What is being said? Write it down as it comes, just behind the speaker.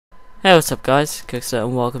Hey, what's up guys, Cookster,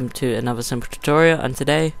 and welcome to another simple tutorial. And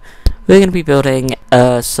today we're going to be building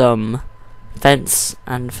some fence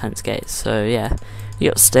and fence gates. So yeah, you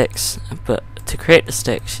got sticks, but to create the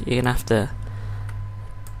sticks you're going to have to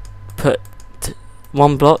put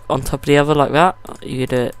one block on top of the other like that. You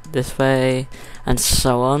do it this way and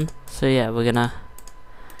so on. So yeah, we're going to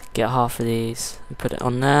get half of these and put it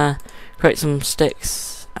on there, create some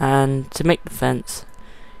sticks, and to make the fence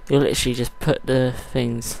you literally just put the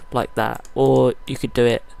things like that, or you could do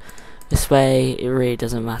it this way, it really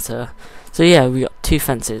doesn't matter. So yeah, we got two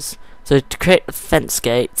fences. So to create a fence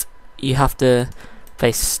gate you have to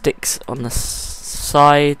place sticks on the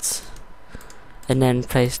sides and then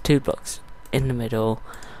place 2 blocks in the middle,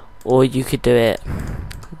 or you could do it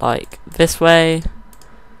like this way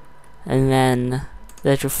and then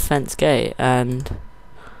there's your fence gate. And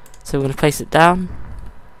so we're going to place it down,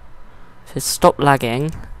 so stop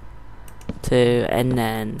lagging and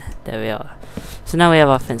then there we are. So now we have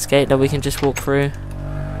our fence gate that we can just walk through,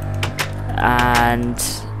 and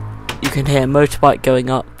you can hear a motorbike going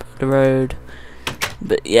up the road.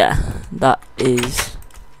 But yeah, that is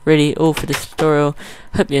really all for this tutorial.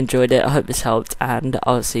 Hope you enjoyed it, I hope this helped, and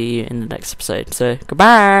I'll see you in the next episode. So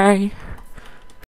goodbye.